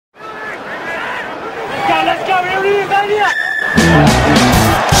I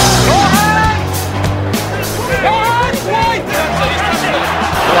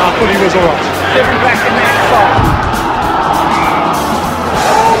thought he was all right. Every back in that spot.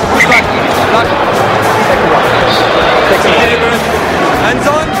 Hands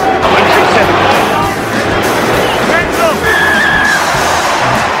on. 137.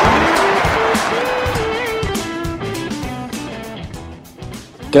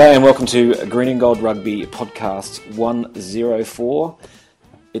 G'day and welcome to Green and Gold Rugby Podcast 104.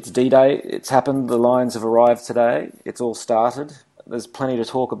 It's D-Day, it's happened, the Lions have arrived today, it's all started. There's plenty to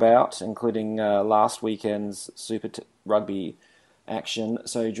talk about, including last weekend's Super Rugby action.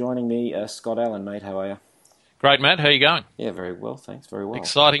 So joining me, Scott Allen, mate, how are you? Great, Matt. How are you going? Yeah, very well, thanks, very well.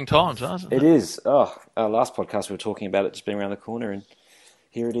 Exciting times, isn't it? It is. Oh, our last podcast we were talking about it just being around the corner, and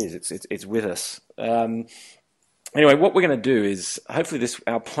here it is. It's with us. Anyway, what we're going to do is, hopefully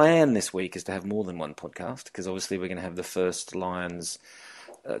our plan this week is to have more than one podcast, because obviously we're going to have the first Lions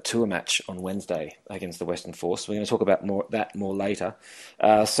tour match on Wednesday against the Western Force. We're going to talk about that more later.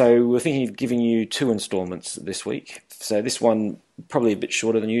 So we're thinking of giving you two instalments this week. So this one probably a bit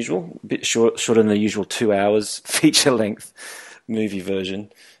shorter than usual, a bit shorter than the usual 2 hours feature length movie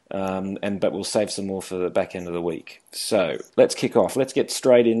version. But we'll save some more for the back end of the week. So let's kick off. Let's get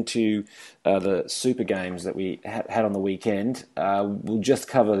straight into the Super Games that we had on the weekend. We'll just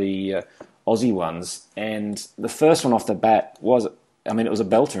cover the Aussie ones. And the first one off the bat was, it was a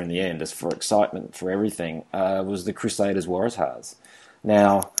belter in the end, as for excitement, for everything, was the Crusaders Waratahs.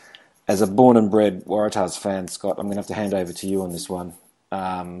 Now, as a born and bred Waratahs fan, Scott, I'm going to have to hand over to you on this one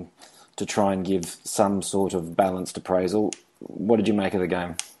to try and give some sort of balanced appraisal. What did you make of the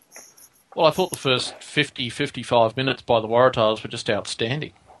game? Well, I thought the first 55 minutes by the Waratahs were just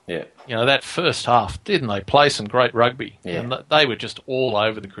outstanding. Yeah. You know, that first half, didn't they play some great rugby? Yeah. And they were just all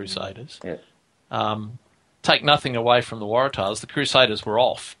over the Crusaders. Yeah. Take nothing away from the Waratahs. The Crusaders were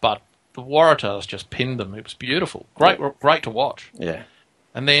off, but the Waratahs just pinned them. It was beautiful. Great to watch. Yeah.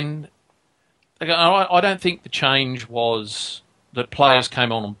 And then, I don't think the change was that players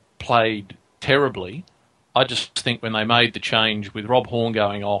came on and played terribly. I just think when they made the change with Rob Horne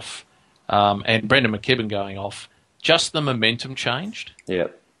going off and Brendan McKibben going off, just the momentum changed. Yeah.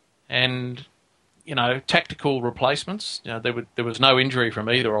 And, tactical replacements, there was no injury from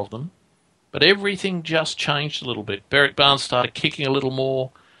either of them, but everything just changed a little bit. Berrick Barnes started kicking a little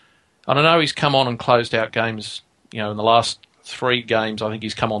more. And I know he's come on and closed out games, in the last 3 games, I think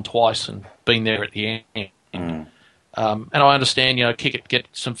he's come on twice and been there at the end. And I understand, kick it, get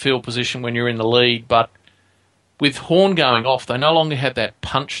some field position when you're in the lead, but with Horne going off, they no longer had that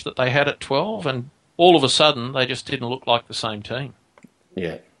punch that they had at 12, and all of a sudden, they just didn't look like the same team.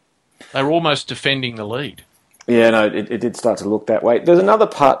 Yeah. They were almost defending the lead. Yeah, no, it did start to look that way. There's another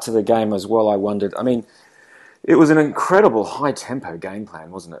part to the game as well, I wondered. It was an incredible high-tempo game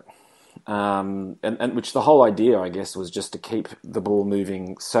plan, wasn't it? And which the whole idea, I guess, was just to keep the ball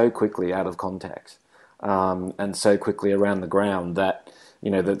moving so quickly out of contact and so quickly around the ground that,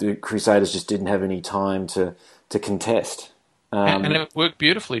 that the Crusaders just didn't have any time to contest. And it worked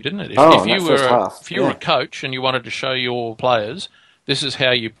beautifully, didn't it? If you were a coach and you wanted to show your players, this is how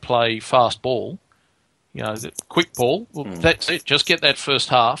you play fast ball, the quick ball, that's it. Just get that first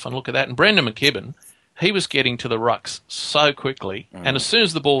half and look at that. And Brendan McKibben, he was getting to the rucks so quickly, and as soon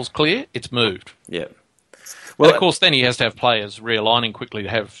as the ball's clear, it's moved. Yeah. Well, and of course, then he has to have players realigning quickly to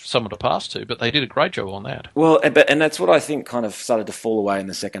have someone to pass to, but they did a great job on that. Well, and that's what I think kind of started to fall away in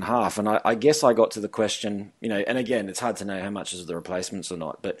the second half. And I guess I got to the question, and again, it's hard to know how much is the replacements or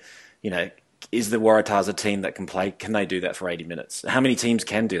not, but, is the Waratahs a team that can play? Can they do that for 80 minutes? How many teams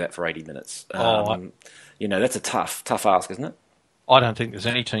can do that for 80 minutes? That's a tough ask, isn't it? I don't think there's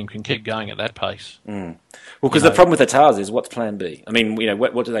any team can keep going at that pace. Well, because the problem with the Tars is, what's plan B?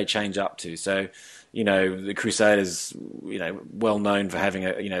 What do they change up to? So, the Crusaders, well known for having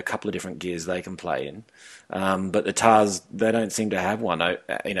a couple of different gears they can play in. But the Tars, they don't seem to have one,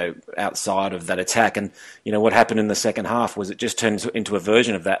 outside of that attack. And, what happened in the second half was it just turned into a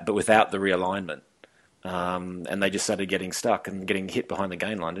version of that, but without the realignment. And they just started getting stuck and getting hit behind the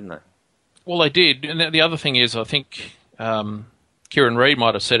gain line, didn't they? Well, they did. And the other thing is, I think Kieran Reid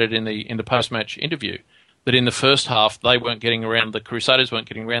might have said it in the post-match interview, that in the first half the Crusaders weren't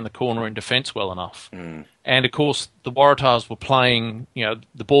getting around the corner in defence well enough. And of course the Waratahs were playing,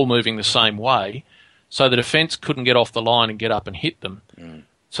 the ball moving the same way, so the defence couldn't get off the line and get up and hit them.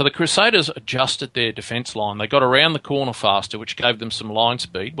 So the Crusaders adjusted their defence line. They got around the corner faster, which gave them some line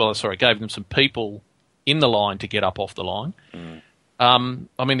speed. Gave them some people in the line to get up off the line.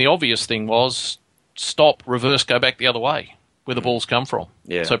 The obvious thing was stop, reverse, go back the other way. where the balls come from.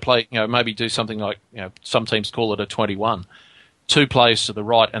 Yeah. So play, maybe do something like, some teams call it a 21. 2 plays to the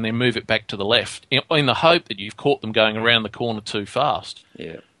right and then move it back to the left in the hope that you've caught them going around the corner too fast.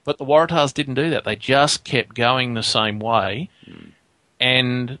 Yeah. But the Waratahs didn't do that. They just kept going the same way.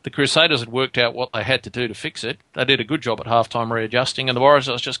 And the Crusaders had worked out what they had to do to fix it. They did a good job at halftime readjusting, and the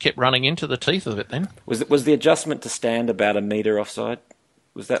Waratahs just kept running into the teeth of it then. Was the adjustment to stand about a metre offside?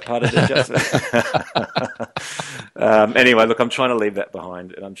 Was that part of the adjustment? Anyway, look, I'm trying to leave that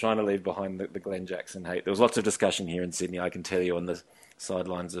behind, and I'm trying to leave behind the Glenn Jackson hate. There was lots of discussion here in Sydney, I can tell you, on the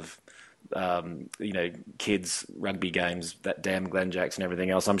sidelines of kids' rugby games, that damn Glenn Jackson,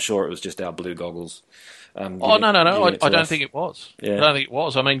 everything else. I'm sure it was just our blue goggles. No. I don't think it was. Yeah. I don't think it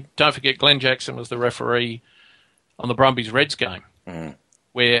was. I mean, don't forget, Glenn Jackson was the referee on the Brumbies Reds game,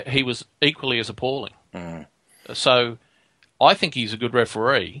 where he was equally as appalling. So I think he's a good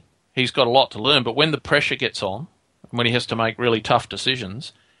referee. He's got a lot to learn, but when the pressure gets on, when he has to make really tough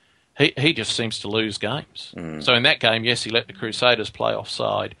decisions, he just seems to lose games. So in that game, yes, he let the Crusaders play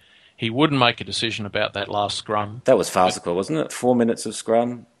offside. He wouldn't make a decision about that last scrum. That was farcical, wasn't it? 4 minutes of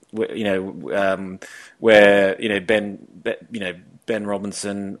scrum, where Ben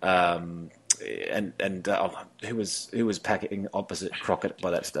Robinson and who was packing opposite Crockett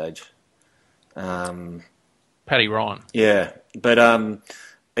by that stage. Paddy Ryan. Yeah, but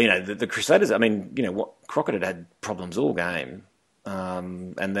the Crusaders. I mean, Crockett had problems all game,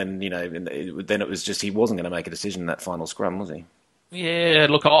 and then then it was just he wasn't going to make a decision in that final scrum, was he? Yeah,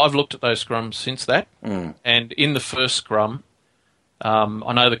 look, I've looked at those scrums since that, and in the first scrum,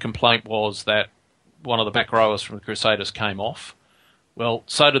 I know the complaint was that one of the back rowers from the Crusaders came off. Well,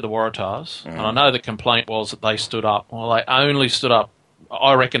 so did the Waratahs, and I know the complaint was that they stood up. Well, they only stood up,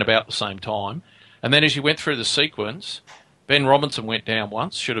 I reckon, about the same time. And then as you went through the sequence, Ben Robinson went down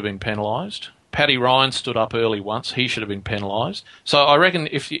once, should have been penalised. Paddy Ryan stood up early once, he should have been penalised. So I reckon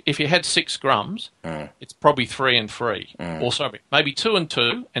if you had 6 scrums, it's probably 3 and 3. Or sorry, maybe 2 and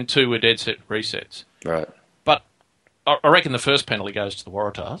 2, and 2 were dead set resets. Right. But I reckon the first penalty goes to the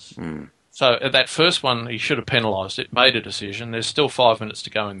Waratahs. So at that first one, he should have penalised it, made a decision. There's still 5 minutes to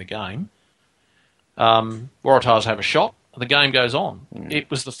go in the game. Waratahs have a shot. The game goes on. It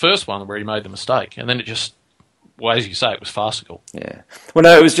was the first one where he made the mistake, and then it just, well, as you say, it was farcical. Yeah. Well,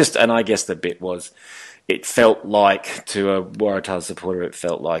 no, it was just, and I guess the bit was, it felt like, to a Waratahs supporter, it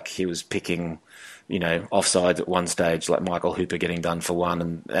felt like he was picking, offsides at one stage, like Michael Hooper getting done for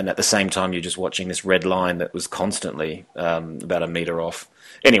one, and at the same time you're just watching this red line that was constantly about a metre off.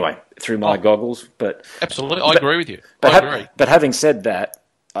 Anyway, through my goggles, but absolutely, I agree with you. But having said that,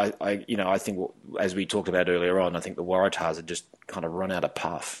 I think as we talked about earlier on, I think the Waratahs had just kind of run out of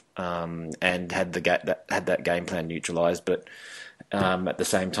puff and had that game plan neutralised, but at the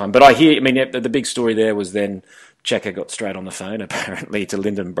same time. But the big story there was then Checker got straight on the phone apparently to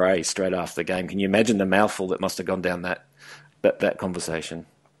Lyndon Bray straight after the game. Can you imagine the mouthful that must have gone down that conversation?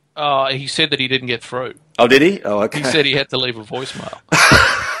 He said that he didn't get through. Oh, did he? Oh, okay. He said he had to leave a voicemail.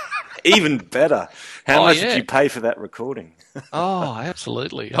 Even better. How much did you pay for that recording? Oh,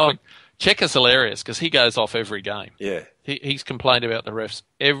 absolutely. Checker's hilarious because he goes off every game. Yeah. He's complained about the refs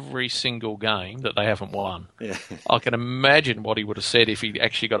every single game that they haven't won. Yeah. I can imagine what he would have said if he'd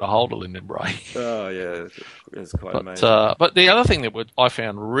actually got a hold of Lyndon Bray. Oh, yeah. It's quite amazing. But the other thing that I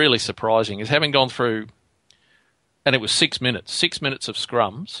found really surprising is having gone through, and it was 6 minutes of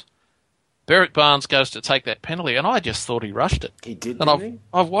scrums, Berrick Barnes goes to take that penalty, and I just thought he rushed it. He did, and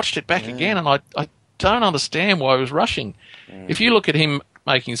I've watched it back again, and I don't understand why he was rushing. If you look at him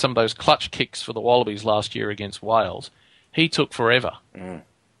making some of those clutch kicks for the Wallabies last year against Wales, he took forever.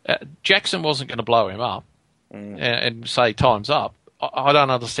 Jackson wasn't going to blow him up and say time's up. I don't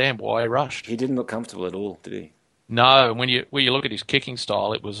understand why he rushed. He didn't look comfortable at all, did he? No, and when you look at his kicking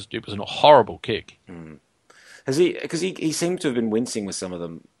style, it was a horrible kick. Has he? Because he seemed to have been wincing with some of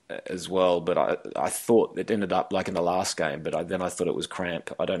them as well, but I thought it ended up like in the last game, but then I thought it was cramp.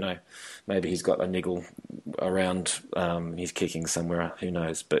 I don't know. Maybe he's got a niggle around his kicking somewhere. Who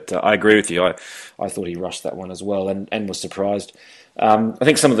knows? But I agree with you. I thought he rushed that one as well and was surprised. I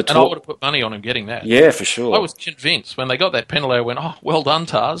think some of the talk... And I would have put money on him getting that. Yeah, for sure. I was convinced when they got that penalty. I went, "Oh, well done,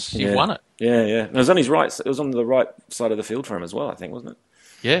 Tars. You won it." Yeah. It was on his right. It was on the right side of the field for him as well, I think, wasn't it?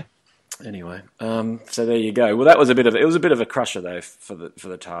 Yeah. Anyway, so there you go. Well, it was a bit of a crusher though for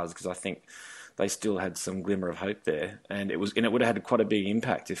the Tars, because I think they still had some glimmer of hope there, and it would have had quite a big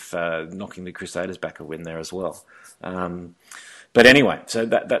impact if knocking the Crusaders back a win there as well. But anyway, so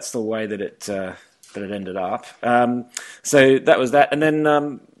that's the way that it ended up. So that was that, and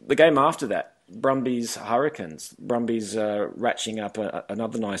then the game after that, Brumbies Hurricanes. Brumbies ratcheting up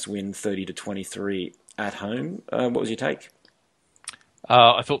another nice win, 30-23 at home. What was your take?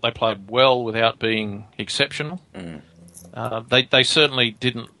 I thought they played well without being exceptional. They certainly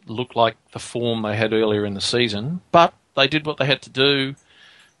didn't look like the form they had earlier in the season, but they did what they had to do.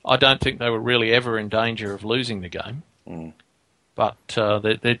 I don't think they were really ever in danger of losing the game. But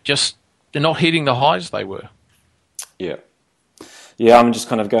they're not hitting the highs they were. Yeah. Yeah, I'm just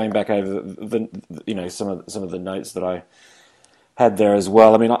kind of going back over some of the notes that I had there as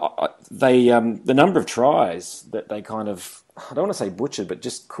well. I mean, the number of tries that they kind of, I don't want to say butchered, but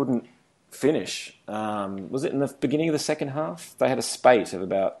just couldn't finish. Was it in the beginning of the second half? They had a spate of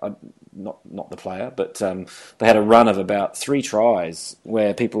about, not the player, but they had a run of about 3 tries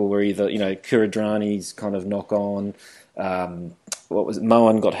where people were either, Kuridrani's kind of knock on,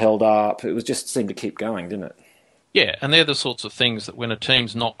 Moen got held up. It was just seemed to keep going, didn't it? Yeah, and they're the sorts of things that when a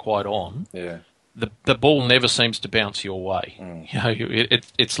team's not quite on, the ball never seems to bounce your way.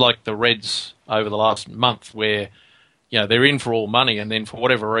 It's like the Reds over the last month where they're in for all money, and then for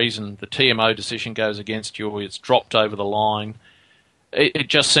whatever reason the TMO decision goes against you, or it's dropped over the line. It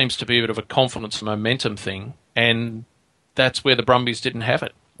just seems to be a bit of a confidence and momentum thing, and that's where the Brumbies didn't have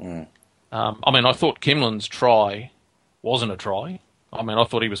it. I thought Kimlin's try wasn't a try. I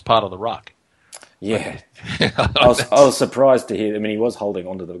thought he was part of the ruck. Yeah. I was surprised to hear. I mean, he was holding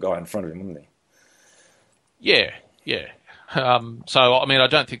onto the guy in front of him, wasn't he? Yeah. I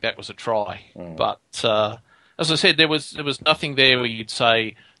don't think that was a try. But as I said, there was nothing there where you'd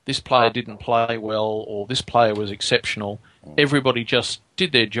say this player didn't play well or this player was exceptional. Everybody just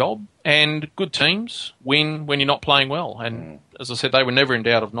did their job, and good teams win when you're not playing well. And as I said, they were never in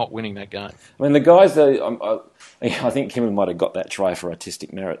doubt of not winning that game. I mean, the guys, I think Kimlin might have got that try for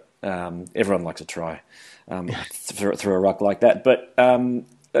artistic merit. Everyone likes a try through a ruck like that. But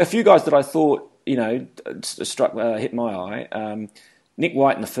a few guys that I thought, hit my eye. Nick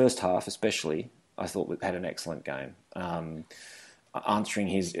White in the first half especially, I thought had an excellent game. Answering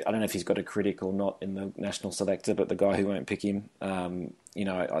I don't know if he's got a critic or not in the national selector, but the guy who won't pick him,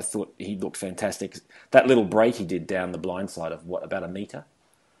 I thought he looked fantastic. That little break he did down the blind side of about a metre,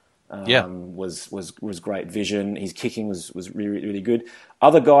 was great vision. His kicking was really, really good.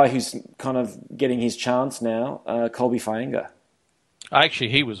 Other guy who's kind of getting his chance now, Colby Fainga.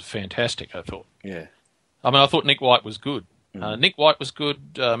 Actually, he was fantastic, I thought. Yeah. I thought Nick White was good. Nick White was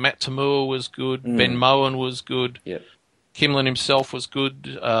good. Matt Tamua was good. Ben Moen was good. Yep. Kimlin himself was good.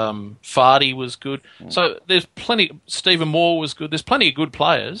 Fardy was good. So there's plenty. Stephen Moore was good. There's plenty of good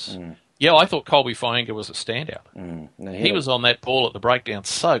players. Yeah, I thought Colby Fainga was a standout. No, he was on that ball at the breakdown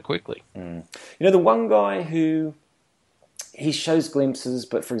so quickly. The one guy who he shows glimpses,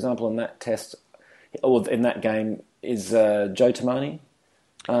 but for example, in that test or in that game is Joe Tamani.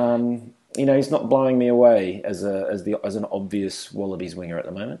 He's not blowing me away as an obvious Wallabies winger at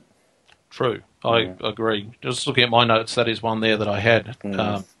the moment. True, I agree. Just looking at my notes, that is one there that I had.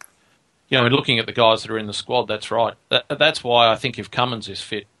 Looking at the guys that are in the squad, that's right. That's why I think if Cummins is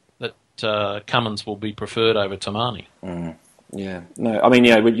fit, that Cummins will be preferred over Tamani. Yeah, no, when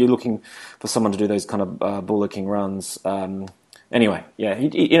you're looking for someone to do those kind of bullocking runs. Anyway, yeah,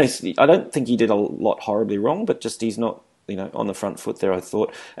 I don't think he did a lot horribly wrong, but just he's not, on the front foot there, I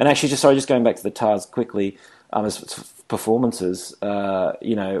thought. And actually, just going back to the Tars quickly, as performances,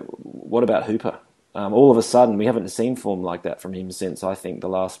 what about Hooper? All of a sudden, we haven't seen form like that from him since, I think, the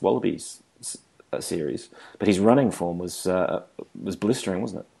last Wallabies series. But his running form was blistering,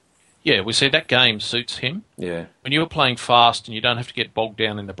 wasn't it? Yeah, we see that game suits him. Yeah. When you're playing fast and you don't have to get bogged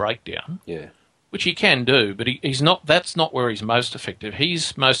down in the breakdown. Yeah. Which he can do, but he's not. That's not where he's most effective.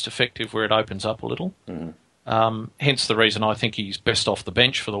 He's most effective where it opens up a little. Hence the reason I think he's best off the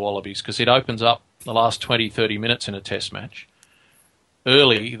bench for the Wallabies, because it opens up the last 20, 30 minutes in a test match.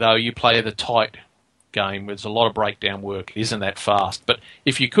 Early, though, you play the tight game where there's a lot of breakdown work. It isn't that fast. But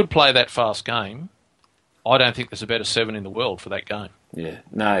if you could play that fast game, I don't think there's a better 7 in the world for that game. Yeah,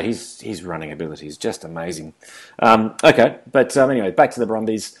 no, his running ability is just amazing. Okay, but anyway, back to the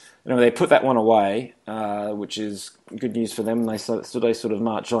Brumbies. They put that one away, which is good news for them. They sort of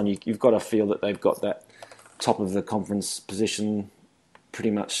march on. You've got to feel that they've got that top of the conference position pretty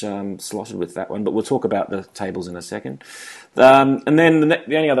much slotted with that one. But we'll talk about the tables in a second. And then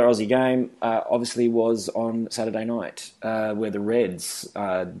the only other Aussie game, obviously, was on Saturday night, where the Reds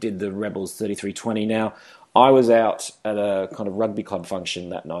did the Rebels 33-20. Now, I was out at a kind of rugby club function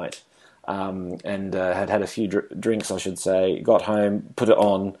that night, and had a few drinks, I should say. Got home, put it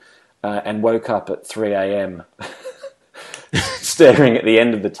on, and woke up at 3 a.m. staring at the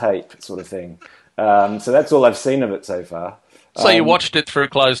end of the tape, sort of thing. So that's all I've seen of it so far. So you watched it through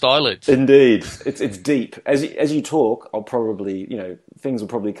closed eyelids. Indeed, it's deep. As you talk, I'll probably things will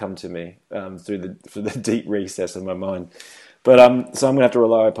probably come to me through the deep recess of my mind. But so I'm going to have to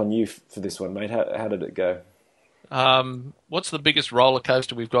rely upon you for this one, mate. How did it go? What's the biggest roller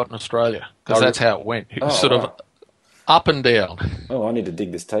coaster we've got in Australia? Because that's how it went. It was sort wow. of up and down. Oh, I need to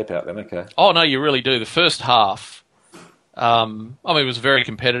dig this tape out then. Okay. Oh, no, you really do. The first half, it was very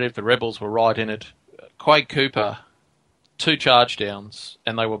competitive. The Rebels were right in it. Quade Cooper, 2 charge downs,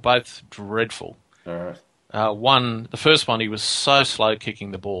 and they were both dreadful. All right. The first one, he was so slow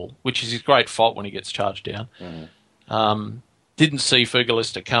kicking the ball, which is his great fault when he gets charged down. Mm-hmm. Didn't see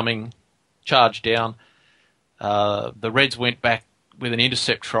Fugalista coming, charged down. The Reds went back with an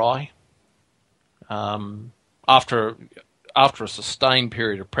intercept try after a sustained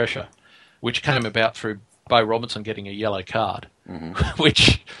period of pressure, which came about through Bo Robinson getting a yellow card,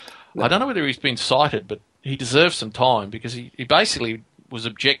 which I don't know whether he's been cited, but he deserves some time because he basically was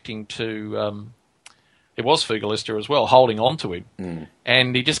objecting to... it was Fugalista as well, holding on to him,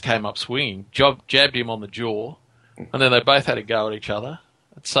 and he just came up swinging, jabbed him on the jaw, and then they both had a go at each other.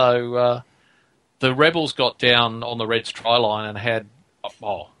 So the Rebels got down on the Reds' try line and had, I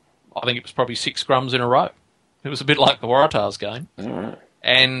think it was probably 6 scrums in a row. It was a bit like the Waratahs game,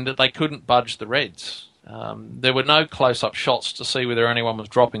 and they couldn't budge the Reds. There were no close-up shots to see whether anyone was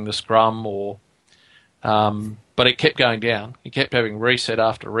dropping the scrum but it kept going down. It kept having reset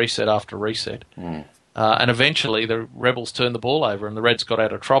after reset after reset. And eventually the Rebels turned the ball over and the Reds got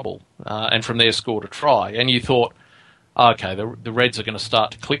out of trouble and from there scored a try. And you thought, okay, the Reds are going to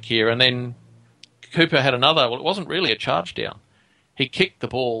start to click here. And then Cooper had another, it wasn't really a charge down. He kicked the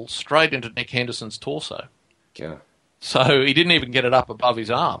ball straight into Nick Henderson's torso. Yeah. So he didn't even get it up above his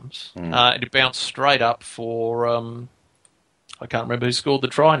arms. It bounced straight up for, I can't remember who scored the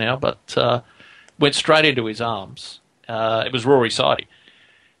try now, but went straight into his arms. It was Rory Sidey.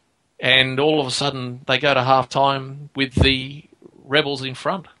 And all of a sudden, they go to half-time with the Rebels in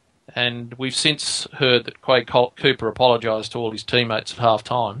front. And we've since heard that Quade Cooper apologised to all his teammates at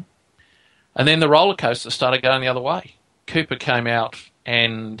half-time. And then the roller coaster started going the other way. Cooper came out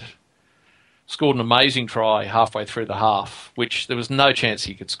and scored an amazing try halfway through the half, which there was no chance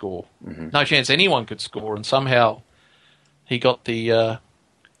he could score. No chance anyone could score. And somehow he got the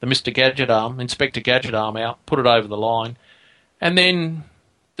Mr. Gadget arm, Inspector Gadget arm out, put it over the line. And then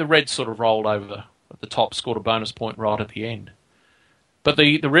the Reds sort of rolled over at the top, scored a bonus point right at the end. But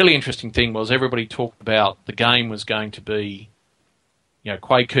the really interesting thing was everybody talked about the game was going to be,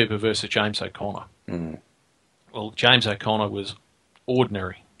 Quade Cooper versus James O'Connor. Well, James O'Connor was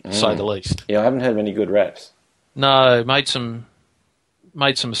ordinary, to say the least. Yeah, I haven't heard many good raps. No, made some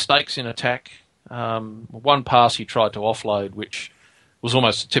mistakes in attack. One pass he tried to offload, which was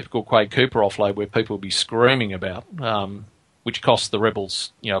almost a typical Quade Cooper offload where people would be screaming about, which cost the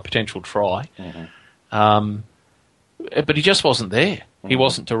Rebels, a potential try. But he just wasn't there. He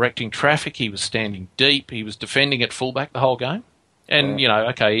wasn't directing traffic. He was standing deep. He was defending at fullback the whole game. And, he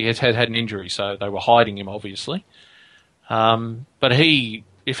had an injury, so they were hiding him, obviously. But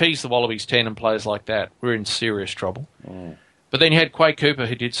if he's the Wallabies 10 and plays like that, we're in serious trouble. But then you had Quade Cooper,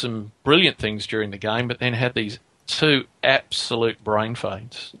 who did some brilliant things during the game, but then had these 2 absolute brain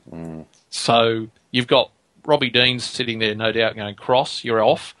fades. So you've got Robbie Dean sitting there, no doubt, going, Cross, you're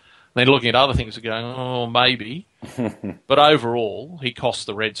off. And then looking at other things and going, oh, maybe. But overall, he cost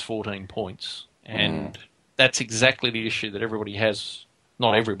the Reds 14 points. And that's exactly the issue that everybody has,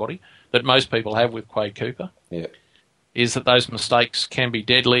 not everybody, that most people have with Quade Cooper, is that those mistakes can be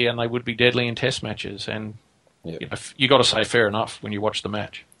deadly and they would be deadly in test matches. And you got to say fair enough when you watch the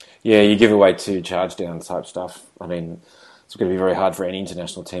match. Yeah, you give away 2 charge down type stuff. I mean, it's going to be very hard for any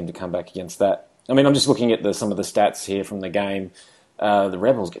international team to come back against that. I mean, I'm just looking at some of the stats here from the game. The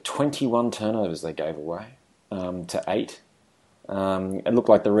Rebels get 21 turnovers they gave away to 8. It looked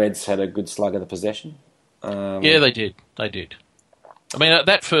like the Reds had a good slug of the possession. Yeah, they did. They did. I mean,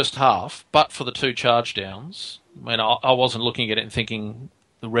 that first half, but for the 2 charge downs, I wasn't looking at it and thinking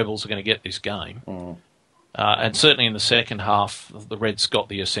the Rebels are going to get this game. And certainly in the second half, the Reds got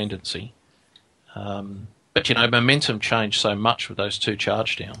the ascendancy. But, momentum changed so much with those 2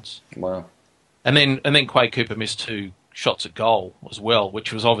 charge downs. Wow. And then Quade Cooper missed 2 shots at goal as well,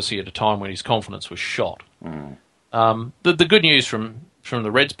 which was obviously at a time when his confidence was shot. The good news from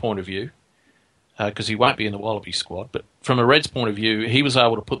the Reds' point of view, because he won't be in the Wallaby squad, but from a Reds' point of view, he was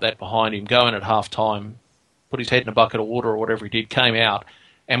able to put that behind him, go in at half-time, put his head in a bucket of water or whatever he did, came out,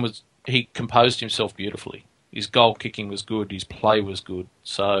 and he composed himself beautifully. His goal kicking was good, his play was good,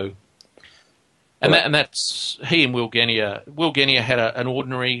 so... And that's he and Will Genia. Will Genia had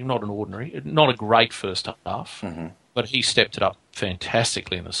not a great first half, but he stepped it up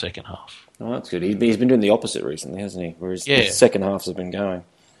fantastically in the second half. Oh, that's good. He's been doing the opposite recently, hasn't he? Whereas the second halves have been going.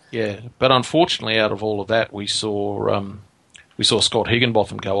 Yeah, but unfortunately, out of all of that, we saw We saw Scott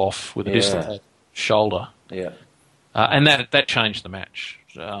Higginbotham go off with a dislocated shoulder. Yeah. And that changed the match.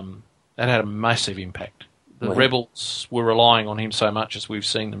 That had a massive impact. The Rebels were relying on him so much, as we've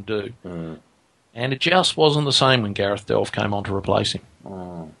seen them do. And it just wasn't the same when Gareth Delph came on to replace him.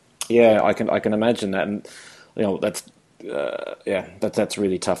 Yeah, I can imagine that, and that's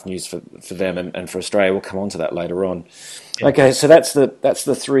really tough news for them and for Australia. We'll come on to that later on. Yeah. Okay, so that's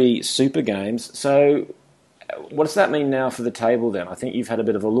the 3 Super Games. So what does that mean now for the table then? I think you've had a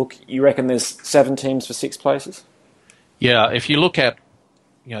bit of a look. You reckon there's 7 teams for 6 places? Yeah, if you look at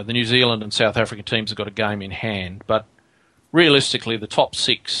the New Zealand and South African teams have got a game in hand, but realistically the top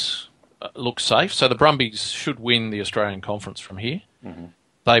 6 look safe. So the Brumbies should win the Australian Conference from here. Mm-hmm.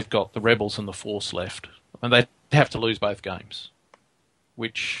 They've got the Rebels and the Force left, and they have to lose both games,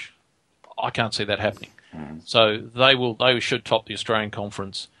 which I can't see that happening. So they should top the Australian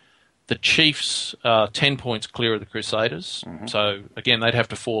Conference. The Chiefs are 10 points clear of the Crusaders, so again they'd have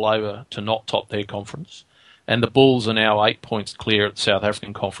to fall over to not top their conference. And the Bulls are now 8 points clear at the South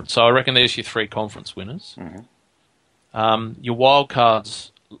African Conference. So I reckon there's your 3 conference winners. Your wild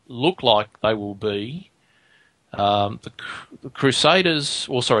cards look like they will be the Crusaders,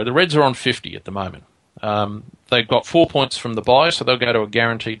 the Reds are on 50 at the moment. They've got 4 points from the bye, so they'll go to a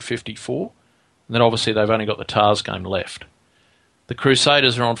guaranteed 54. And then obviously they've only got the Tars game left. The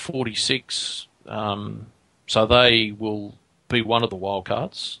Crusaders are on 46, so they will be one of the wild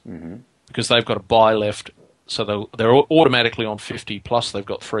cards because they've got a bye left. So they're automatically on 50, plus they've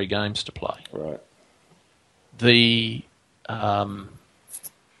got 3 games to play. Right. The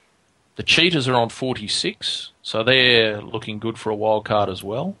Cheetahs are on 46, so they're looking good for a wild card as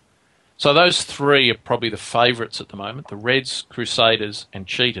well. So those 3 are probably the favourites at the moment, the Reds, Crusaders and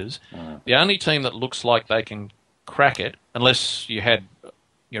Cheetahs. The only team that looks like they can crack it, unless you had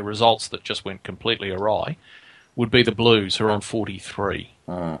results that just went completely awry, would be the Blues, who are on 43.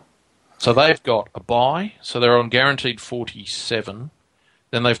 So they've got a bye, so they're on guaranteed 47.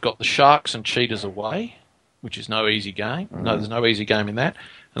 Then they've got the Sharks and Cheetahs away, which is no easy game. No, there's no easy game in that.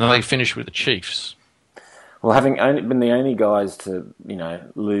 And then they finish with the Chiefs. Well, having been the only guys to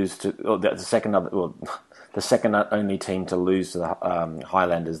lose to, or the second only team to lose to the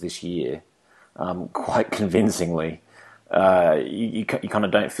Highlanders this year, quite convincingly, you kind of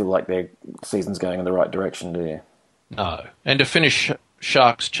don't feel like their season's going in the right direction, do you? No, and to finish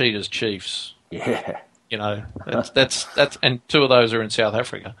Sharks, Cheetahs, Chiefs. Yeah. That's and 2 of those are in South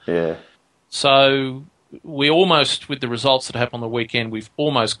Africa. Yeah. So we almost, with the results that happened on the weekend, we've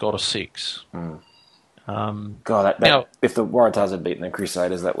almost got a 6. God, now, if the Waratahs had beaten the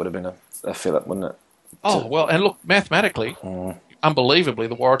Crusaders, that would have been a fill-up, wouldn't it? Oh, well, and look, mathematically, unbelievably,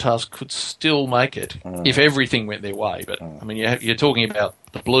 the Waratahs could still make it if everything went their way. But, I mean, you're talking about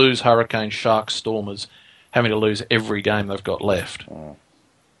the Blues, Hurricanes, Sharks, Stormers having to lose every game they've got left.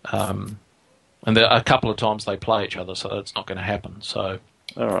 And there are a couple of times they play each other, so it's not going to happen. So,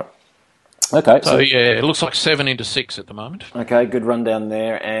 all right. Okay. So, yeah, it looks like 7 into 6 at the moment. Okay, good rundown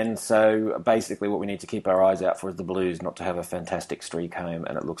there. And so basically what we need to keep our eyes out for is the Blues not to have a fantastic streak home,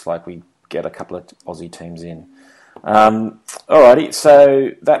 and it looks like we get a couple of Aussie teams in. Alrighty,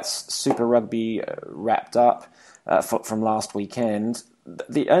 so that's Super Rugby wrapped up from last weekend.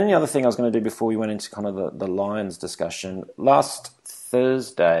 The only other thing I was going to do before we went into kind of the Lions discussion, last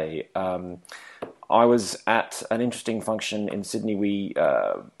Thursday, I was at an interesting function in Sydney. We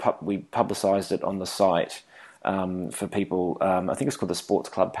publicised it on the site for people. I think it's called the Sports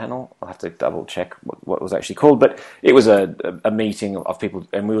Club Panel. I'll have to double check what it was actually called, but it was a meeting of people,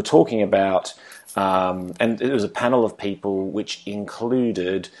 and we were talking about, and it was a panel of people which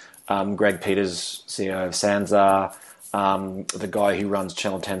included Greg Peters, CEO of Sansa, the guy who runs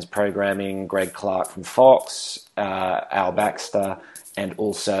Channel 10's programming, Greg Clark from Fox, Al Baxter, and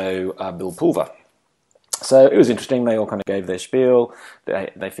also Bill Pulver. So it was interesting. They all kind of gave their spiel.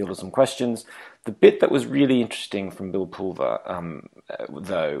 They fielded some questions. The bit that was really interesting from Bill Pulver,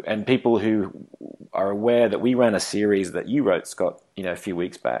 though, and people who are aware that we ran a series that you wrote, Scott, a few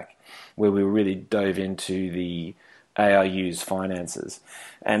weeks back, where we really dove into the ARU's finances,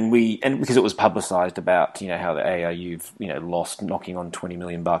 and because it was publicised about how the ARU lost knocking on $20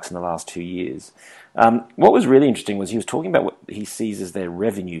 million in the last 2 years. What was really interesting was he was talking about what he sees as their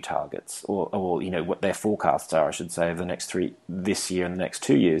revenue targets, or what their forecasts are, I should say, of this year and the next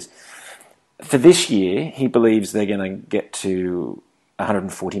 2 years. For this year, he believes they're going to get to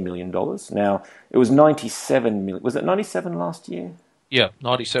 $140 million. Now, it was 97 million. Was it 97 last year? Yeah,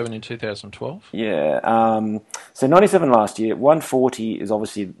 97 in 2012. Yeah. So 97 last year. 140 is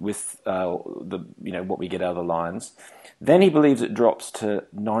obviously with what we get out of the Lions. Then he believes it drops to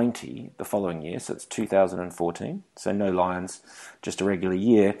 90 the following year, so it's 2014. So no Lions, just a regular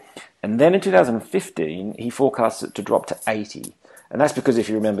year. And then in 2015, he forecasts it to drop to 80. And that's because, if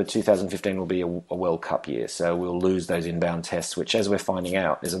you remember, 2015 will be a World Cup year, so we'll lose those inbound tests, which, as we're finding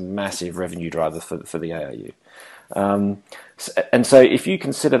out, is a massive revenue driver for the ARU. And so if you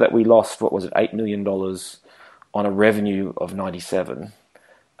consider that we lost, $8 million on a revenue of 97,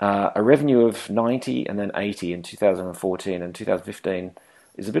 a revenue of 90 and then 80 in 2014 and 2015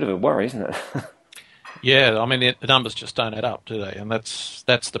 is a bit of a worry, isn't it? Yeah, I mean, the numbers just don't add up, do they? And that's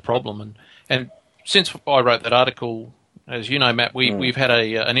the problem. And since I wrote that article, as you know, Matt, we've had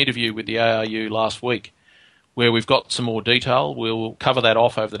an interview with the ARU last week where we've got some more detail. We'll cover that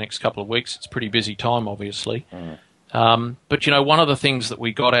off over the next couple of weeks. It's a pretty busy time, obviously. But, one of the things that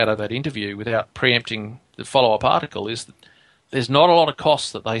we got out of that interview, without preempting the follow-up article, is that there's not a lot of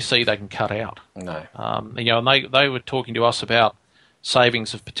costs that they see they can cut out. No. And they were talking to us about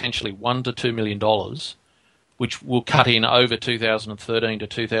savings of potentially $1 to $2 million, which will cut in over 2013 to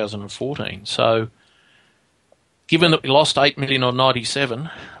 2014. So, given that we lost $8 million on 97,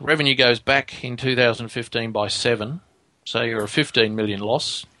 revenue goes back in 2015 by 7, so you're a $15 million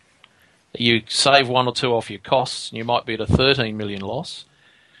loss. You save 1 or 2 off your costs, and you might be at a $13 million loss.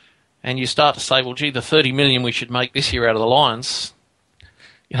 And you start to say, well, gee, the $30 million we should make this year out of the Lions,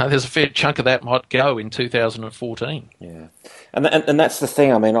 there's a fair chunk of that might go in 2014. Yeah, and that's the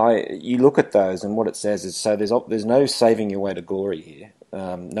thing. I mean, you look at those, and what it says is, so there's no saving your way to glory here.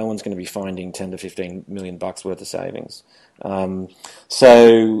 No one's going to be finding 10 to 15 million bucks worth of savings.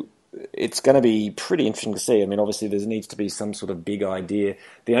 So it's going to be pretty interesting to see. I mean, obviously there needs to be some sort of big idea.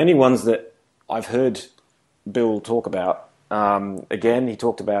 The only ones that I've heard Bill talk about, again, he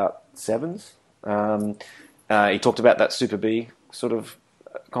talked about sevens. He talked about that Super B sort of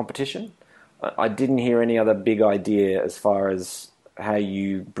competition. I didn't hear any other big idea as far as how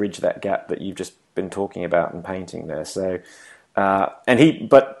you bridge that gap that you've just been talking about and painting there. So,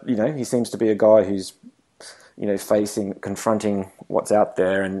 he seems to be a guy who's, confronting what's out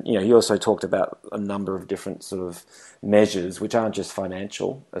there. And, he also talked about a number of different sort of measures, which aren't just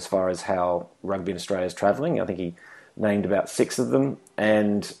financial as far as how rugby in Australia is travelling. I think he named about 6 of them.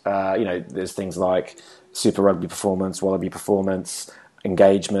 And, there's things like Super Rugby performance, Wallaby performance,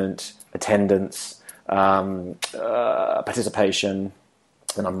 engagement, attendance, participation,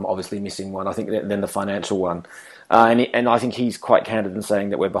 and I'm obviously missing one. I think then the financial one, and I think he's quite candid in saying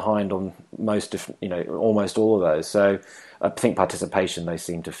that we're behind on almost all of those. So I think participation they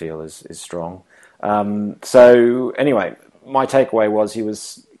seem to feel is strong. So anyway, my takeaway was he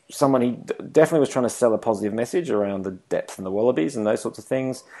was someone, he definitely was trying to sell a positive message around the depth and the Wallabies and those sorts of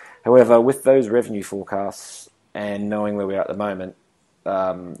things. However, with those revenue forecasts and knowing where we are at the moment,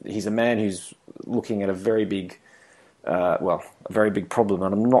 he's a man who's looking at a very big problem,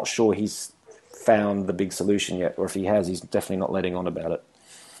 and I'm not sure he's found the big solution yet, or if he has, he's definitely not letting on about it.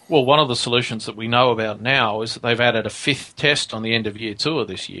 Well, one of the solutions that we know about now is that they've added a 5th test on the end of year tour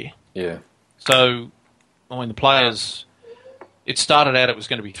this year. Yeah. So, the players, it started out it was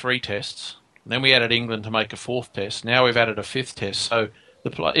going to be 3 tests, and then we added England to make a 4th test. Now we've added a 5th test, so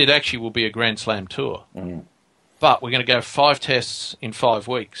it actually will be a Grand Slam tour. Mm. But we're going to go 5 tests in 5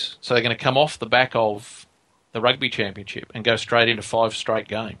 weeks. So they're going to come off the back of the Rugby Championship and go straight into 5 straight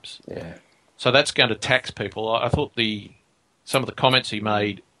games. Yeah. So that's going to tax people. I thought some of the comments he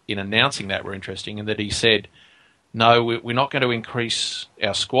made in announcing that were interesting, in that he said, no, we're not going to increase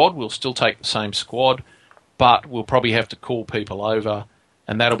our squad. We'll still take the same squad, but we'll probably have to call people over,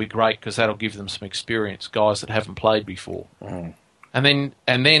 and that'll be great because that'll give them some experience, guys that haven't played before. Mm. And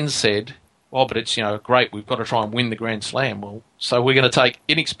then said, well, but it's great. We've got to try and win the Grand Slam. Well, so we're going to take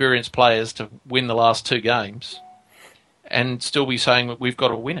inexperienced players to win the last 2 games, and still be saying that we've got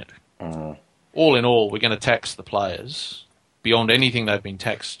to win it. Mm. All in all, we're going to tax the players beyond anything they've been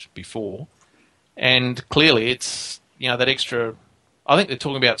taxed before, and clearly it's that extra. I think they're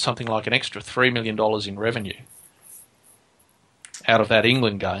talking about something like an extra $3 million in revenue out of that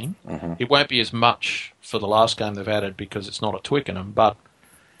England game. Mm-hmm. It won't be as much for the last game they've added because it's not at Twickenham, but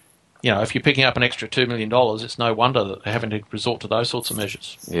if you're picking up an extra $2 million, it's no wonder that they're having to resort to those sorts of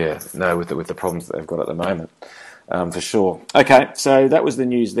measures. Yeah, no, with the problems that they've got at the moment, for sure. Okay, so that was the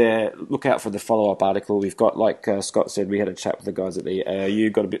news there. Look out for the follow-up article. We've got, like Scott said, we had a chat with the guys at the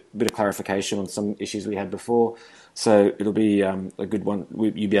ARU, got a bit of clarification on some issues we had before, so it'll be a good one.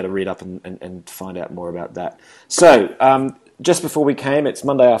 You'll be able to read up and find out more about that. So, just before we came, it's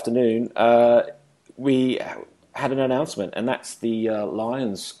Monday afternoon, had an announcement, and that's the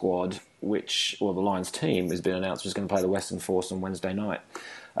Lions squad, the Lions team has been announced is going to play the Western Force on Wednesday night.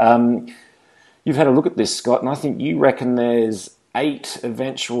 You've had a look at this, Scott, and I think you reckon there's 8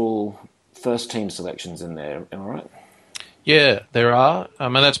 eventual first-team selections in there. Am I right? Yeah, there are. I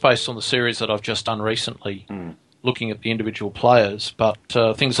mean, that's based on the series that I've just done recently, looking at the individual players. But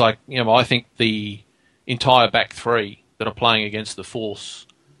things like, I think the entire back three that are playing against the Force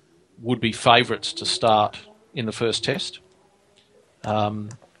would be favourites to start in the first test.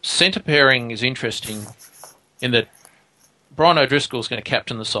 Centre pairing is interesting in that Brian O'Driscoll is going to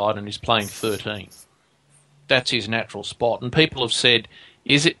captain the side and he's playing 13. That's his natural spot. And people have said,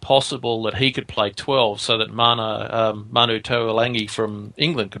 is it possible that he could play 12 so that Manu Tuolangi from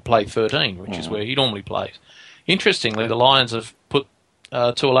England could play 13, which is where he normally plays? Interestingly, the Lions have put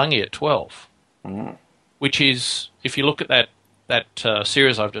Tuolangi at 12, which is, if you look at that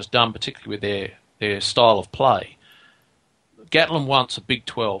series I've just done, particularly with their style of play, Gatland wants a big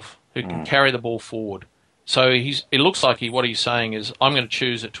 12 who can carry the ball forward. So it looks like what he's saying is, I'm going to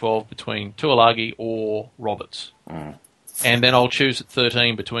choose at 12 between Tuolagi or Roberts. And then I'll choose at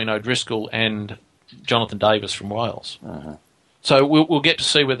 13 between O'Driscoll and Jonathan Davis from Wales. So we'll get to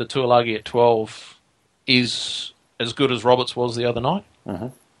see whether Tuolagi at 12 is as good as Roberts was the other night.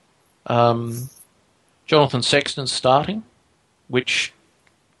 Jonathan Sexton's starting, which,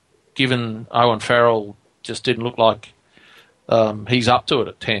 given Owen Farrell just didn't look like he's up to it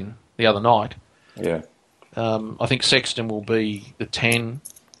at 10 the other night. Yeah. I think Sexton will be the 10.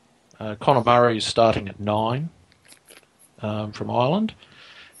 Connor Murray is starting at 9 from Ireland.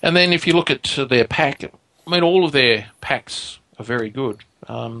 And then if you look at their pack, I mean, all of their packs are very good.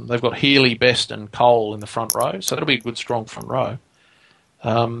 They've got Healy, Best and Cole in the front row, so that'll be a good, strong front row.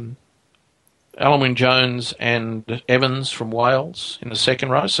 Alwyn Jones and Evans from Wales in the second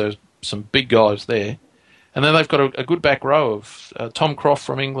row, so some big guys there. And then they've got a good back row of Tom Croft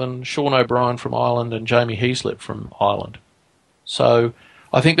from England, Sean O'Brien from Ireland, and Jamie Heaslip from Ireland. So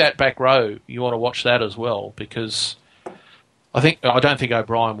I think that back row, you want to watch that as well, because I don't think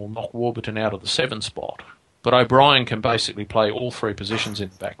O'Brien will knock Warburton out of the 7 spot, but O'Brien can basically play all 3 positions in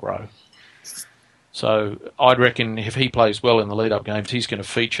the back row. So I'd reckon if he plays well in the lead-up games, he's going to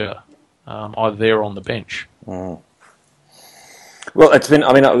feature either there or on the bench. Well, it's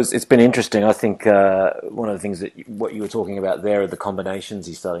been interesting. I think one of the things what you were talking about there are the combinations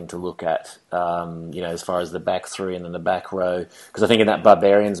he's starting to look at. As far as the back 3 and then the back row, because I think in that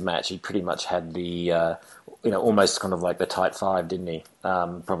Barbarians match he pretty much had the almost kind of like the tight 5, didn't he?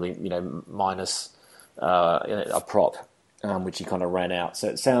 Probably minus a prop, which he kind of ran out. So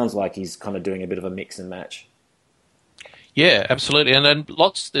it sounds like he's kind of doing a bit of a mix and match. Yeah, absolutely. And then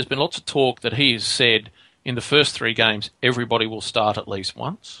there's been lots of talk that he has said in the first 3 games, everybody will start at least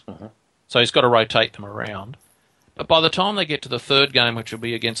once. So he's got to rotate them around. But by the time they get to the 3rd game, which will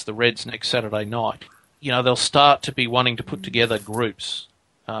be against the Reds next Saturday night, they'll start to be wanting to put together groups.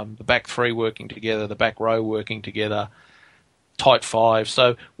 The back 3 working together, the back row working together, tight 5.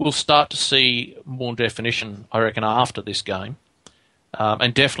 So we'll start to see more definition, I reckon, after this game.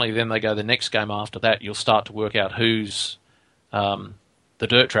 And definitely then they go the next game after that, you'll start to work out who's the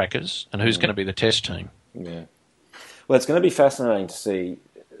dirt trackers and who's going to be the test team. Yeah. Well, it's going to be fascinating to see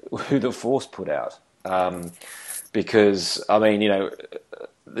who the Force put out. Because, I mean,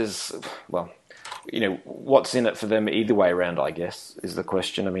 what's in it for them either way around, I guess, is the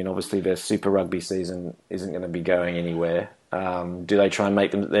question. I mean, obviously their Super Rugby season isn't going to be going anywhere. Do they try and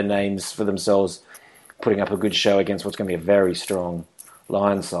make their names for themselves, putting up a good show against what's going to be a very strong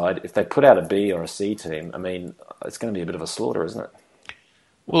Lions side? If they put out a B or a C team, I mean, it's going to be a bit of a slaughter, isn't it?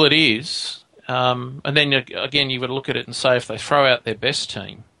 Well, it is. And then, again, you've got to look at it and say if they throw out their best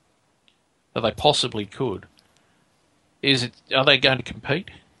team, that they possibly could, are they going to compete?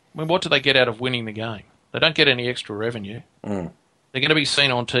 I mean, what do they get out of winning the game? They don't get any extra revenue. They're going to be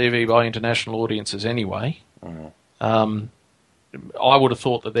seen on TV by international audiences anyway. I would have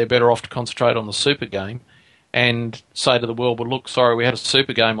thought that they're better off to concentrate on the Super game and say to the world, well, look, sorry, we had a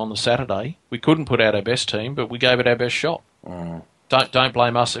Super game on the Saturday. We couldn't put out our best team, but we gave it our best shot. Don't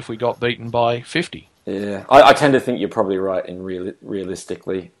blame us if we got beaten by 50. Yeah, I tend to think you're probably right in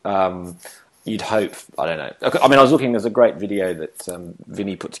realistically. You'd hope, I don't know. I mean, I was looking, there's a great video that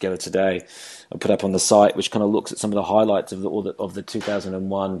Vinny put together today. I put up on the site, which kind of looks at some of the highlights of the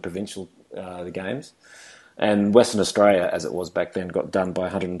 2001 provincial the games. And Western Australia, as it was back then, got done by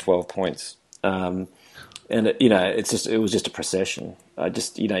 112 points. And it was just a procession. I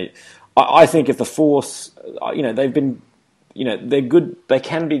think if the Force, they've been, they're good. They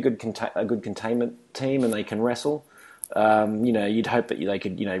can be a good containment team, and they can wrestle. You'd hope that they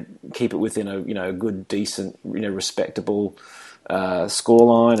could, keep it within a good, decent, respectable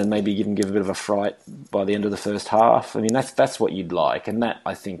scoreline, and maybe even give a bit of a fright by the end of the first half. I mean, that's what you'd like, and that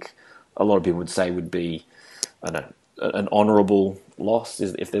I think a lot of people would say would be, I don't know, an honourable loss,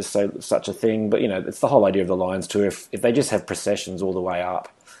 if there's such a thing. But it's the whole idea of the Lions too. If they just have processions all the way up,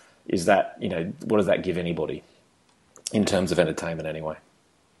 is that what does that give anybody in terms of entertainment anyway?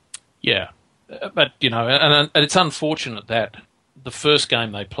 Yeah, but and it's unfortunate that the first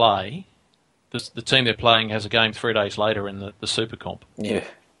game they play, the team they're playing has a game 3 days later in the Super Comp. Yeah.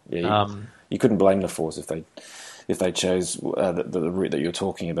 You couldn't blame the Force if they chose the route that you're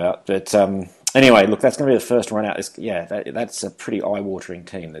talking about. But anyway, look, that's going to be the first run out. That's a pretty eye-watering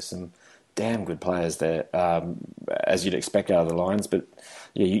team. There's some damn good players there, as you'd expect out of the Lions. But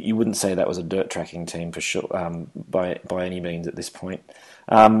yeah, you wouldn't say that was a dirt tracking team for sure, by any means at this point.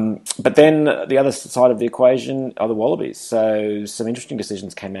 But then the other side of the equation are the Wallabies. So some interesting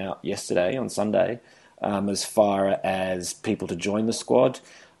decisions came out yesterday on Sunday, as far as people to join the squad.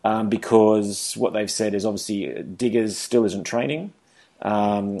 Because what they've said is obviously Diggers still isn't training.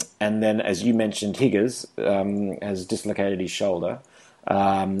 And then, as you mentioned, Higgers has dislocated his shoulder.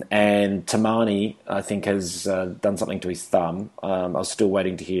 And Tamani, I think, has done something to his thumb. I was still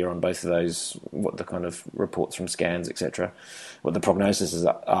waiting to hear on both of those, what the kind of reports from scans, etc., what the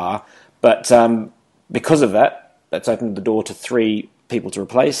prognoses are. But because of that, that's opened the door to 3 people to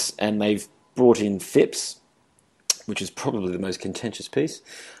replace, and they've brought in Phipps, which is probably the most contentious piece,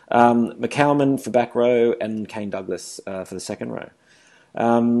 McCalman for back row, and Kane Douglas for the second row.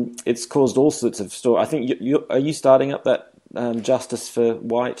 It's caused all sorts of stories. I think are you starting up that Justice for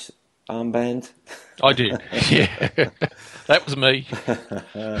White armband? I did. Yeah, that was me.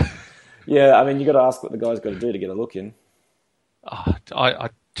 Yeah, I mean, you got to ask what the guy's got to do to get a look in. I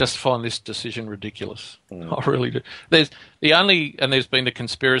just find this decision ridiculous. I really do. There's been the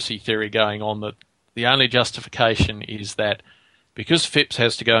conspiracy theory going on that the only justification is that because Phipps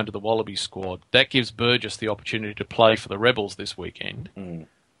has to go into the Wallaby squad, that gives Burgess the opportunity to play for the Rebels this weekend,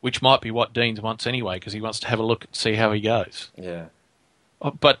 which might be what Deans wants anyway, because he wants to have a look and see how he goes. Yeah.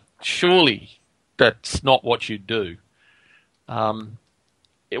 But surely that's not what you do.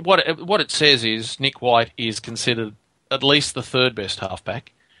 What it says is Nick White is considered at least the third best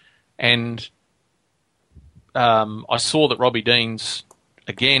halfback, and I saw that Robbie Deans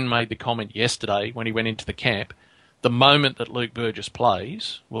again made the comment yesterday when he went into the camp, the moment that Luke Burgess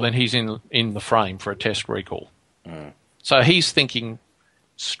plays, well, then he's in the frame for a test recall. So he's thinking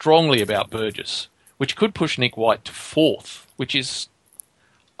strongly about Burgess, which could push Nick White to 4th, which is,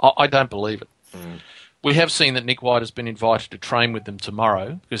 I don't believe it. We have seen that Nick White has been invited to train with them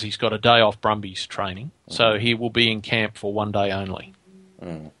tomorrow because he's got a day off Brumbies training, so he will be in camp for 1 day only,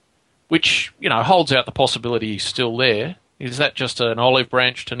 which holds out the possibility he's still there. Is that just an olive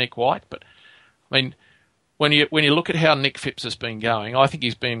branch to Nick White? But I mean, when you look at how Nick Phipps has been going, I think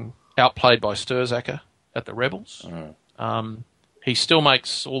he's been outplayed by Sturzaker at the Rebels. He still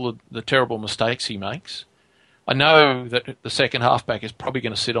makes all the terrible mistakes he makes. I know that the second halfback is probably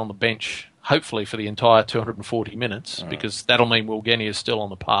going to sit on the bench, hopefully for the entire 240 minutes, because that'll mean Will Genny is still on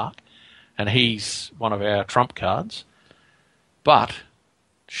the park, and he's one of our trump cards. But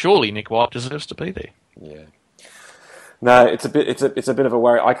surely Nick White deserves to be there. Yeah. No, it's a bit of a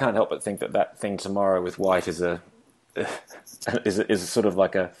worry. I can't help but think that thing tomorrow with White is sort of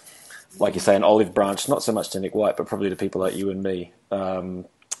like you say, an olive branch, not so much to Nick White, but probably to people like you and me, to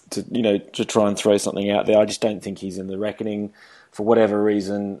try and throw something out there. I just don't think he's in the reckoning for whatever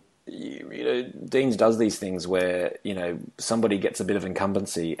reason. Deans does these things where somebody gets a bit of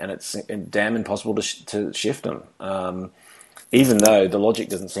incumbency, and it's damn impossible to shift them. Even though the logic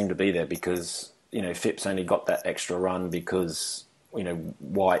doesn't seem to be there, because Phipps only got that extra run because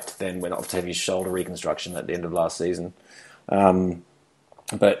White then went off to have his shoulder reconstruction at the end of last season.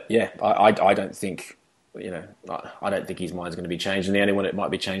 But yeah, I don't think I don't think his mind's going to be changed, and the only one it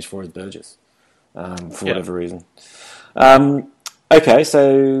might be changed for is Burgess, for whatever reason. Okay,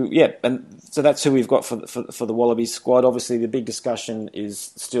 so yeah, and so that's who we've got for the Wallabies squad. Obviously, the big discussion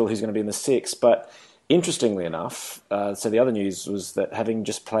is still who's going to be in the 6, but interestingly enough, so the other news was that having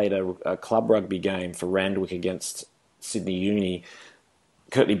just played a club rugby game for Randwick against Sydney Uni,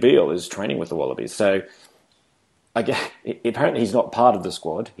 Kurtley Beale is training with the Wallabies. So I guess, apparently he's not part of the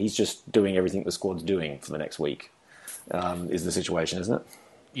squad. He's just doing everything the squad's doing for the next week, is the situation, isn't it?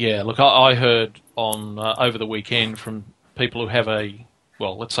 Yeah, look, I heard on over the weekend from people who have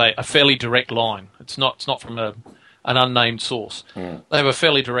let's say a fairly direct line. It's not from an unnamed source. They have a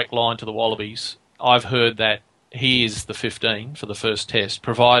fairly direct line to the Wallabies. I've heard that he is the 15 for the first test,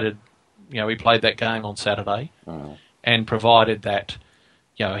 provided he played that game on Saturday. and provided that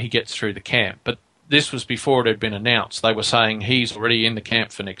he gets through the camp. But this was before it had been announced. They were saying he's already in the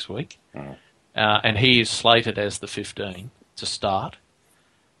camp for next week, and he is slated as the 15 to start.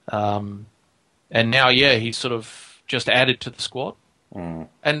 And now, he's sort of just added to the squad.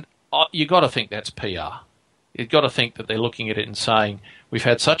 And you got to think that's PR. You've got to think that they're looking at it and saying, we've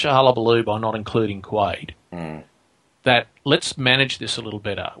had such a hullabaloo by not including Quaid, that let's manage this a little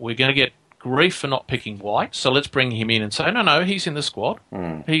better. We're going to get grief for not picking White, so let's bring him in and say, no, he's in the squad.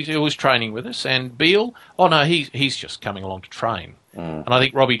 He was training with us. And Beale, he's just coming along to train. And I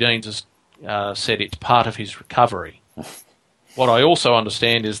think Robbie Deans has said it's part of his recovery. What I also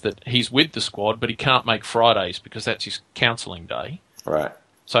understand is that he's with the squad, but he can't make Fridays because that's his counselling day. Right.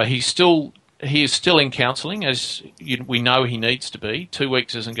 So he is still in counselling, as we know he needs to be. 2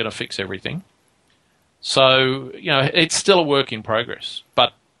 weeks isn't going to fix everything. So, it's still a work in progress.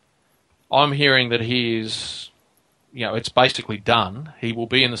 But I'm hearing that he is, it's basically done. He will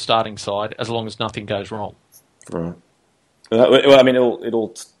be in the starting side as long as nothing goes wrong. Right. Well, I mean, it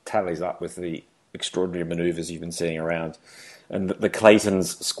all tallies up with the extraordinary manoeuvres you've been seeing around. And the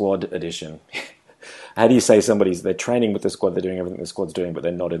Clayton's squad edition. How do you say they're training with the squad, they're doing everything the squad's doing, but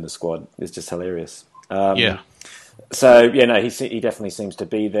they're not in the squad? It's just hilarious. So, he definitely seems to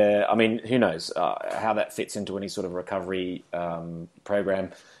be there. I mean, who knows how that fits into any sort of recovery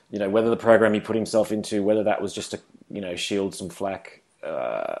program. Whether the program he put himself into, whether that was just to, shield some flack,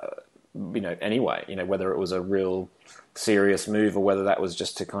 anyway, whether it was a real serious move or whether that was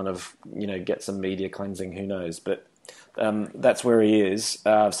just to kind of, get some media cleansing, who knows. But that's where he is.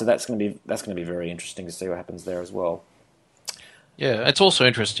 So that's going to be very interesting to see what happens there as well. Yeah, it's also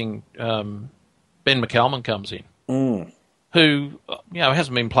interesting. Ben McCalman comes in, who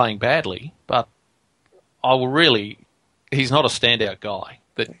hasn't been playing badly, but he's not a standout guy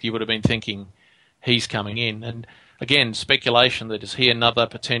that you would have been thinking he's coming in. And again, speculation that is he another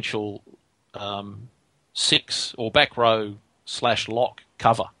potential 6 or back row / lock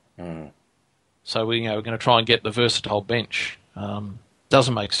cover. So we're going to try and get the versatile bench.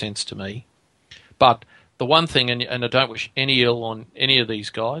 Doesn't make sense to me. But the one thing, and I don't wish any ill on any of these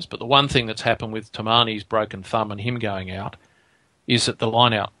guys, but the one thing that's happened with Tamani's broken thumb and him going out is that the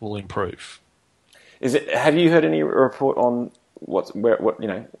line-out will improve. Have you heard any report on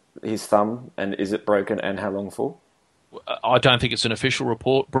his thumb, and is it broken and how long for? I don't think it's an official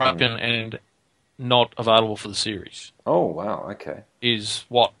report. Broken and not available for the series. Oh wow! Okay, is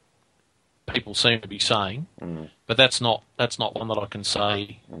what people seem to be saying, but that's not one that I can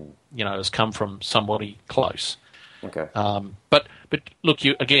say, has come from somebody close. Okay. But look,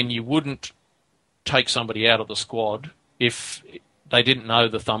 you wouldn't take somebody out of the squad if they didn't know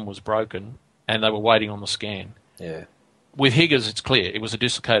the thumb was broken and they were waiting on the scan. Yeah. With Higgins, it's clear it was a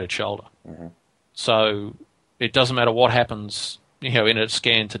dislocated shoulder. So it doesn't matter what happens, in a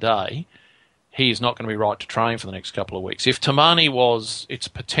scan today. He is not going to be right to train for the next couple of weeks. If Tamani it's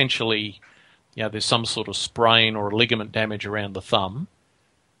potentially, there's some sort of sprain or a ligament damage around the thumb,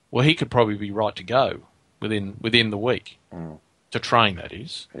 well, he could probably be right to go within the week to train. That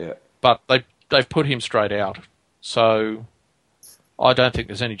is. Yeah. But they've put him straight out, so I don't think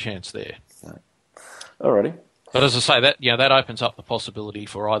there's any chance there. No. Alrighty. But as I say, that opens up the possibility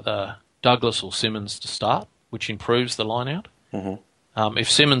for either Douglas or Simmons to start, which improves the line-out.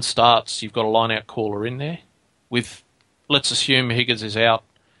 If Simmons starts, you've got a line-out caller in there. Let's assume Higgins is out,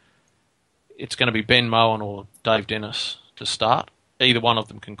 it's going to be Ben Mowen or Dave Dennis to start. Either one of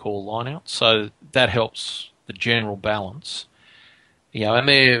them can call line-out, so that helps the general balance. And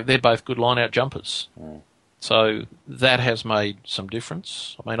they're both good line-out jumpers. So that has made some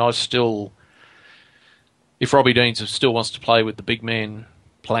difference. I mean, if Robbie Deans still wants to play with the big man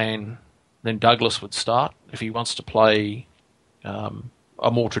plan, then Douglas would start. If he wants to play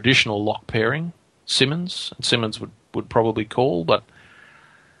a more traditional lock pairing, Simmons would probably call. But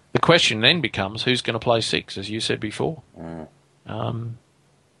the question then becomes, who's going to play 6, as you said before?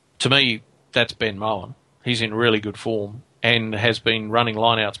 To me, that's Ben Mowen. He's in really good form and has been running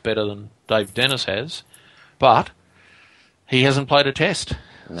lineouts better than Dave Dennis has, but he hasn't played a test.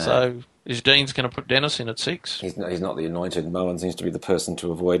 No. So is Deans going to put Dennis in at 6? He's not the anointed. Mowen seems to be the person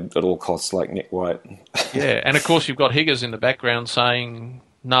to avoid at all costs, like Nick White. Yeah, and of course you've got Higgins in the background saying,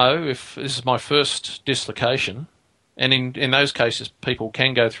 no, if this is my first dislocation, and in those cases people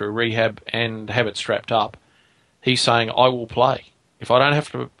can go through rehab and have it strapped up, he's saying, I will play. If I don't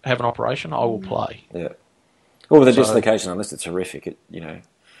have to have an operation, I will play. Yeah. Well, with a dislocation, unless it's horrific, And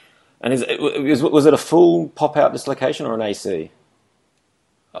was it a full pop-out dislocation or an AC?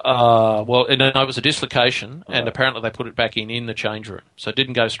 Well, no, it was a dislocation, and apparently they put it back in the change room, so it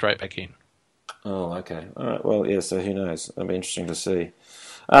didn't go straight back in. Oh, okay. All right. Well, yeah, so who knows? It'll be interesting to see.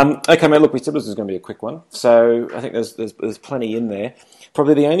 Okay, mate, look, we said this was going to be a quick one. So I think there's plenty in there.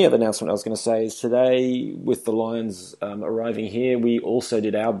 Probably the only other announcement I was going to say is today, with the Lions arriving here, we also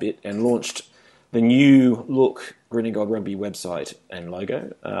did our bit and launched the new look Green and Gold Rugby website and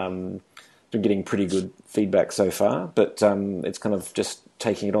logo. Been getting pretty good feedback so far, but it's kind of just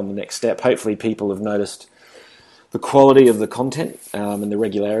taking it on the next step. Hopefully people have noticed the quality of the content and the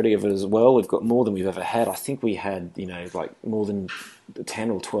regularity of it as well. We've got more than we've ever had. I think we had, like more than 10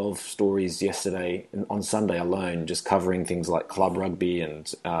 or 12 stories yesterday on Sunday alone, just covering things like club rugby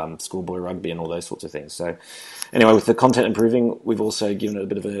and schoolboy rugby and all those sorts of things. So anyway, with the content improving, we've also given it a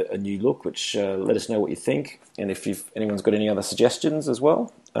bit of a new look, which let us know what you think. And if anyone's got any other suggestions as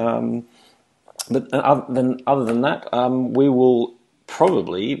well. But other than that, we will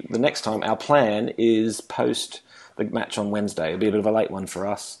probably, the next time, our plan is post the match on Wednesday. It'll be a bit of a late one for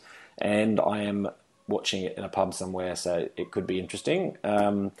us, and I am watching it in a pub somewhere, so it could be interesting.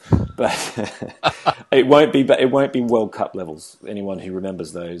 But it won't be World Cup levels. Anyone who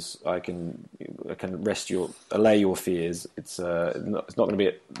remembers those, I can allay your fears. It's not going to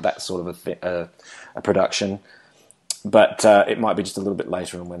be that sort of a production. But it might be just a little bit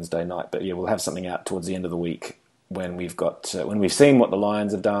later on Wednesday night. But yeah, we'll have something out towards the end of the week when we've got when we've seen what the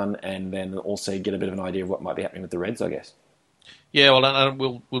Lions have done, and then also get a bit of an idea of what might be happening with the Reds, I guess. Yeah, well, and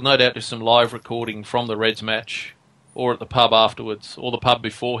we'll no doubt do some live recording from the Reds match, or at the pub afterwards, or the pub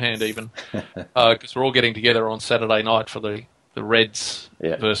beforehand even, because we're all getting together on Saturday night for the Reds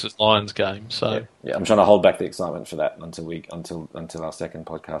versus Lions game. So yeah, I'm trying to hold back the excitement for that until our second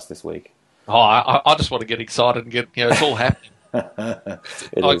podcast this week. Oh, I just want to get excited and get, it's all happening.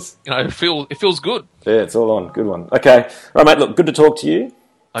 It feels good. Yeah, it's all on. Good one. Okay. Right, mate, look, good to talk to you.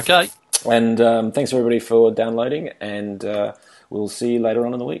 Okay. And thanks everybody for downloading, and we'll see you later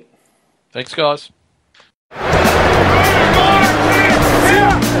on in the week. Thanks, guys.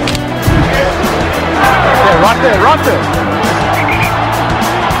 Right there.